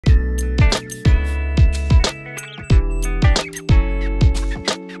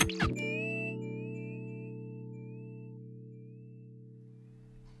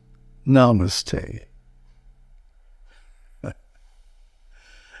Namaste.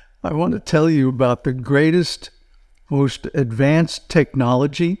 I want to tell you about the greatest, most advanced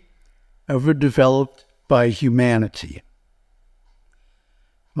technology ever developed by humanity.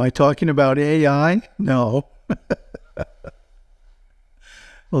 Am I talking about AI? No.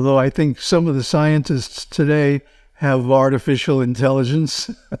 Although I think some of the scientists today have artificial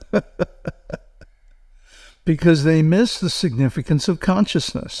intelligence because they miss the significance of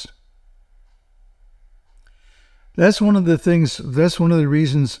consciousness. That's one of the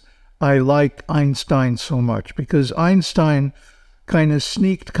reasons I like Einstein so much, because Einstein kind of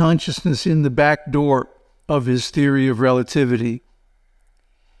sneaked consciousness in the back door of his theory of relativity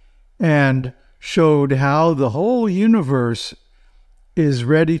and showed how the whole universe is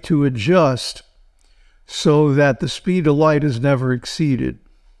ready to adjust so that the speed of light is never exceeded.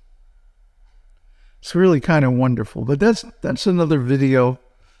 It's really kind of wonderful, but that's another video.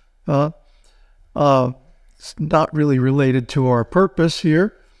 It's not really related to our purpose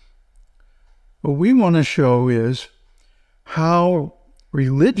here. What we want to show is how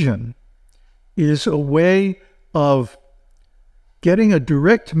religion is a way of getting a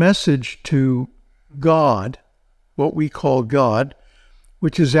direct message to God, what we call God,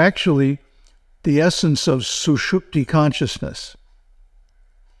 which is actually the essence of sushukti consciousness.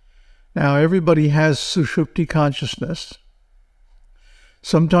 Now, everybody has sushukti consciousness.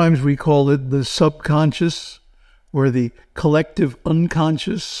 Sometimes we call it the subconscious or the collective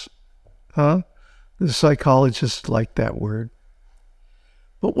unconscious. The psychologists like that word.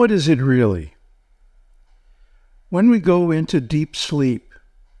 But what is it really? When we go into deep sleep,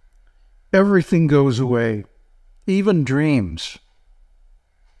 everything goes away, even dreams.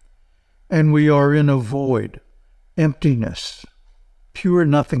 And we are in a void, emptiness, pure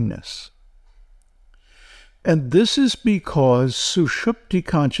nothingness. And this is because sushupti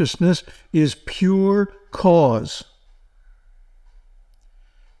consciousness is pure cause.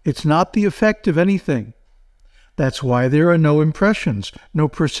 It's not the effect of anything. That's why there are no impressions, no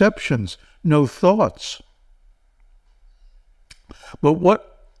perceptions, no thoughts. But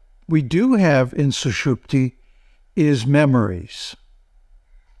what we do have in sushupti is memories.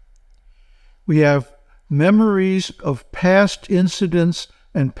 We have memories of past incidents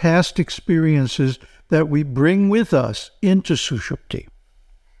and past experiences that we bring with us into sushupti.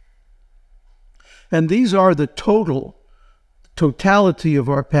 And these are the totality of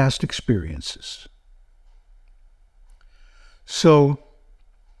our past experiences. So,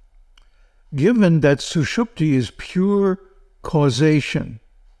 given that sushupti is pure causation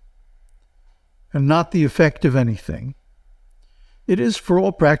and not the effect of anything, it is, for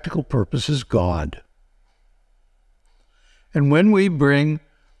all practical purposes, God. And when we bring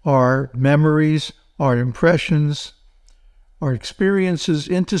our memories, our impressions, our experiences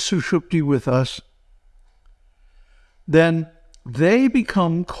into sushupti with us, then they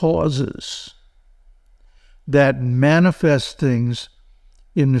become causes that manifest things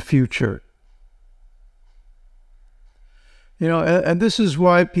in the future. You know, and this is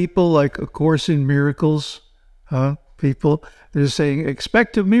why people like A Course in Miracles, they're saying,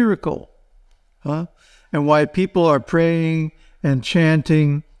 expect a miracle. And why people are praying and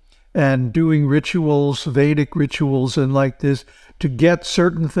chanting and doing rituals, Vedic rituals and like this, to get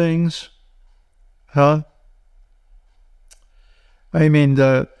certain things. I mean,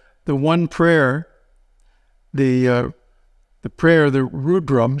 the one prayer, the prayer, the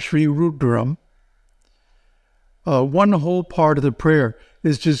Rudram, Sri Rudram, one whole part of the prayer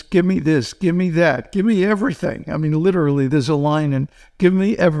is just, give me this, give me that, give me everything. I mean, literally, there's a line in, give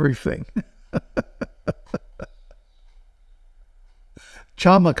me everything.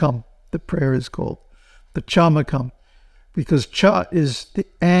 Chamakam, the prayer is called. The Chamakam, because cha is the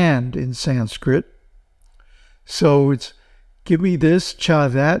and in Sanskrit. So it's, give me this, cha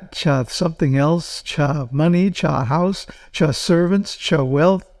that, cha something else, cha money, cha house, cha servants, cha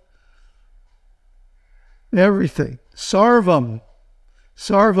wealth. Everything. Sarvam.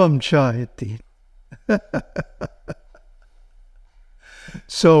 Sarvam cha iti.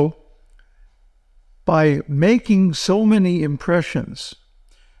 So, by making so many impressions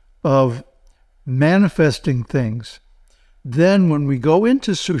of manifesting things, then when we go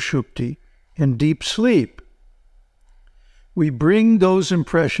into sushupti, in deep sleep, we bring those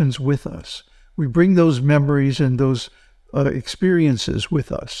impressions with us. We bring those memories and those experiences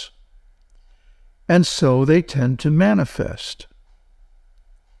with us. And so they tend to manifest.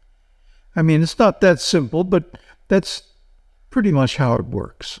 I mean, it's not that simple, but that's pretty much how it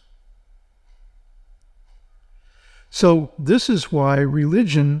works. So this is why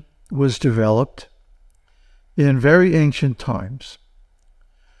religion was developed in very ancient times,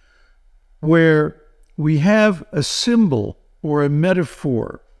 where we have a symbol or a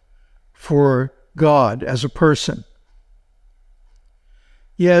metaphor for God as a person.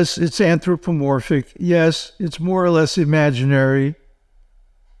 Yes, it's anthropomorphic. Yes, it's more or less imaginary.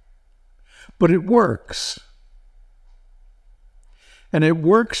 But it works. And it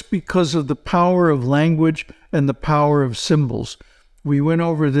works because of the power of language and the power of symbols. We went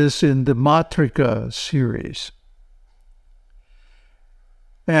over this in the Matrika series.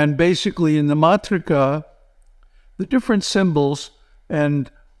 And basically in the Matrika, the different symbols and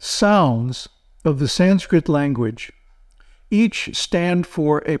sounds of the Sanskrit language each stand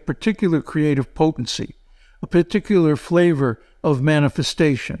for a particular creative potency, a particular flavor of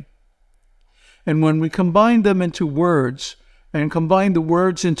manifestation. And when we combine them into words and combine the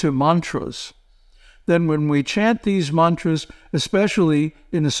words into mantras, then when we chant these mantras, especially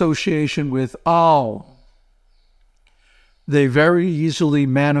in association with Aum, they very easily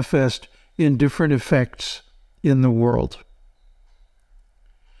manifest in different effects in the world.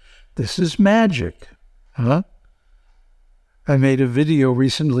 This is magic, huh? I made a video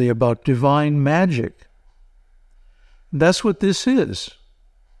recently about divine magic. That's what this is.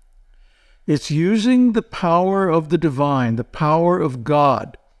 It's using the power of the divine, the power of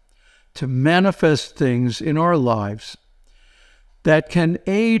God, to manifest things in our lives that can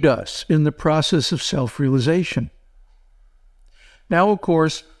aid us in the process of self-realization. Now, of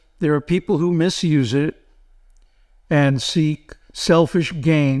course, there are people who misuse it and seek selfish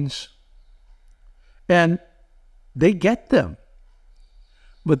gains, and they get them.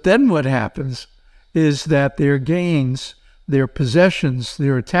 But then what happens is that their gains, their possessions,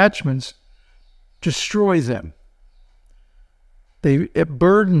 their attachments destroy them. They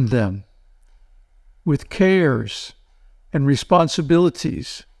burden them with cares and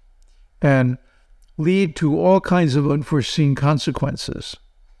responsibilities and lead to all kinds of unforeseen consequences.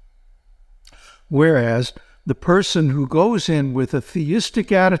 Whereas the person who goes in with a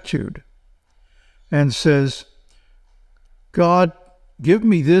theistic attitude and says, God, give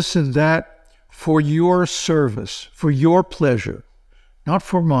me this and that for your service, for your pleasure, not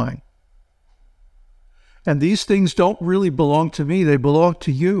for mine. And these things don't really belong to me, they belong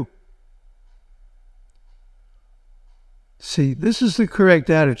to you. See, this is the correct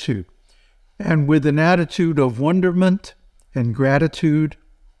attitude. And with an attitude of wonderment and gratitude,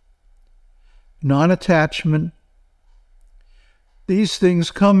 non-attachment, these things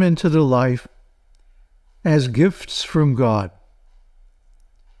come into the life as gifts from God,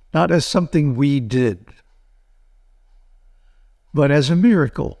 not as something we did, but as a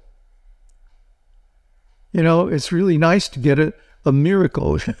miracle. You know, it's really nice to get a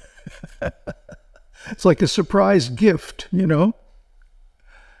miracle. It's like a surprise gift, you know.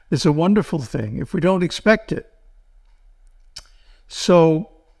 It's a wonderful thing if we don't expect it. So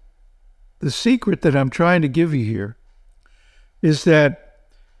the secret that I'm trying to give you here is that,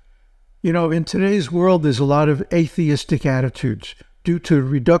 you know, in today's world, there's a lot of atheistic attitudes due to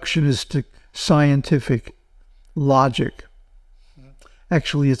reductionistic scientific logic.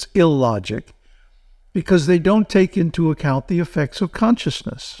 Actually, it's illogic, because they don't take into account the effects of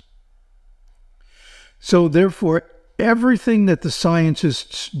consciousness. So therefore, everything that the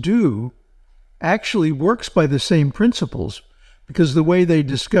scientists do actually works by the same principles, because the way they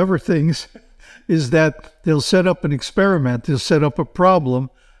discover things is that they'll set up an experiment, they'll set up a problem,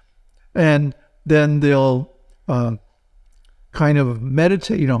 and then they'll kind of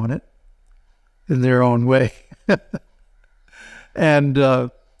meditate on it in their own way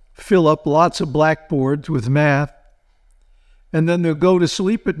and fill up lots of blackboards with math, and then they'll go to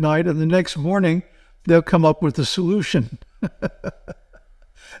sleep at night, and the next morning they'll come up with a solution.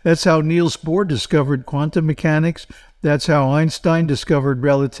 That's how Niels Bohr discovered quantum mechanics. That's how Einstein discovered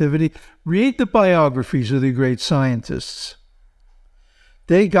relativity. Read the biographies of the great scientists.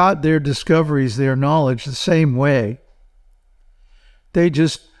 They got their discoveries, their knowledge the same way. They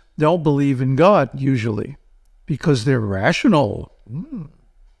just don't believe in God, usually, because they're rational.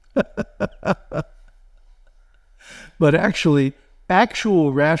 But actually,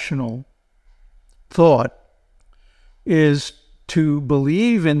 actual rational thought is to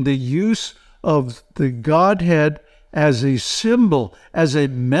believe in the use of the Godhead as a symbol, as a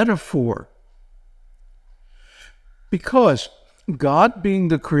metaphor. Because God, being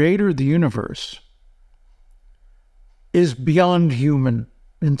the creator of the universe, is beyond human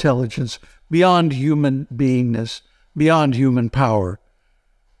intelligence, beyond human beingness, beyond human power.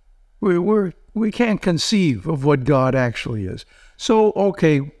 We can't conceive of what God actually is. So,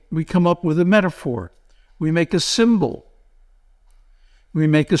 okay, we come up with a metaphor. We make a symbol. We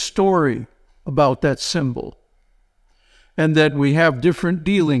make a story about that symbol. And then we have different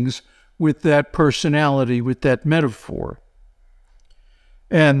dealings with that personality, with that metaphor.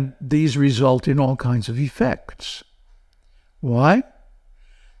 And these result in all kinds of effects. Why?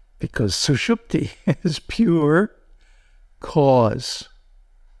 Because sushupti is pure cause.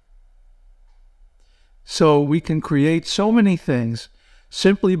 So we can create so many things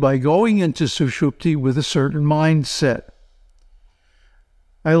simply by going into sushupti with a certain mindset.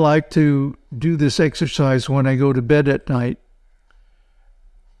 I like to do this exercise when I go to bed at night.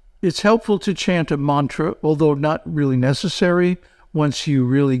 It's helpful to chant a mantra, although not really necessary once you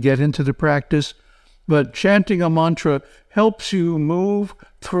really get into the practice. But chanting a mantra helps you move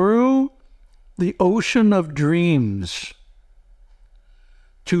through the ocean of dreams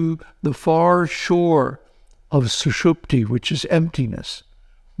to the far shore of sushupti, which is emptiness,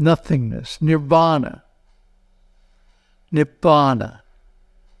 nothingness, nirvana. Nibbana.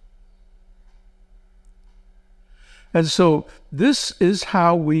 And so this is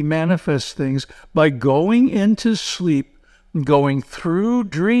how we manifest things, by going into sleep, going through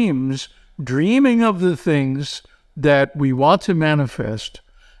dreams, dreaming of the things that we want to manifest,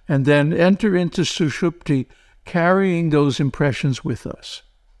 and then enter into sushupti, carrying those impressions with us.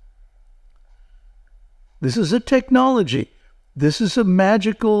 This is a technology. This is a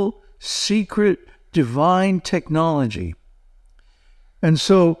magical, secret, divine technology. And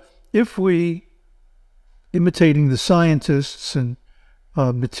so if we, imitating the scientists and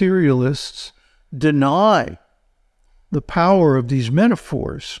materialists, deny the power of these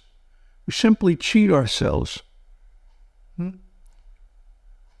metaphors, we simply cheat ourselves.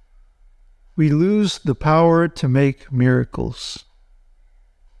 We lose the power to make miracles,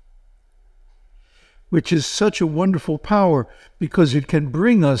 which is such a wonderful power because it can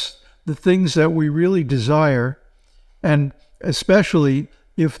bring us the things that we really desire, and especially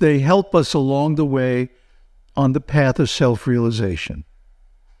if they help us along the way on the path of self-realization.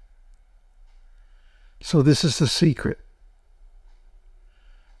 So this is the secret.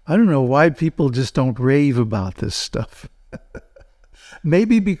 I don't know why people just don't rave about this stuff.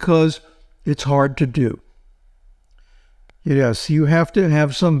 Maybe because it's hard to do. Yes, you have to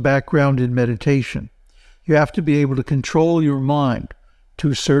have some background in meditation. You have to be able to control your mind to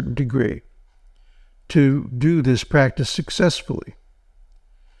a certain degree to do this practice successfully.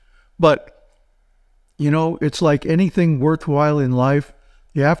 But you know, it's like anything worthwhile in life,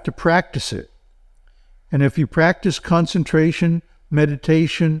 you have to practice it. And if you practice concentration,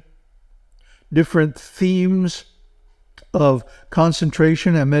 meditation, different themes of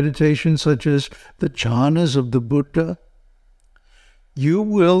concentration and meditation, such as the jhanas of the Buddha, you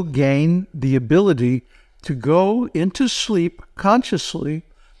will gain the ability to go into sleep consciously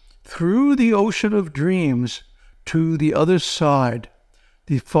through the ocean of dreams to the other side,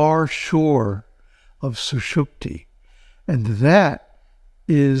 the far shore of sushukti. And that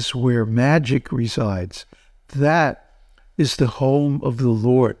is where magic resides. That is the home of the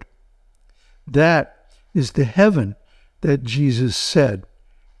Lord. That is the heaven that Jesus said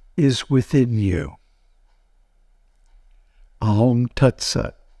is within you. Aum Tat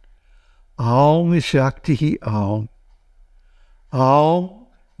Sat. Aum Shakti Aum. Aum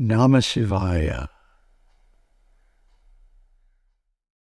Namah Shivaya.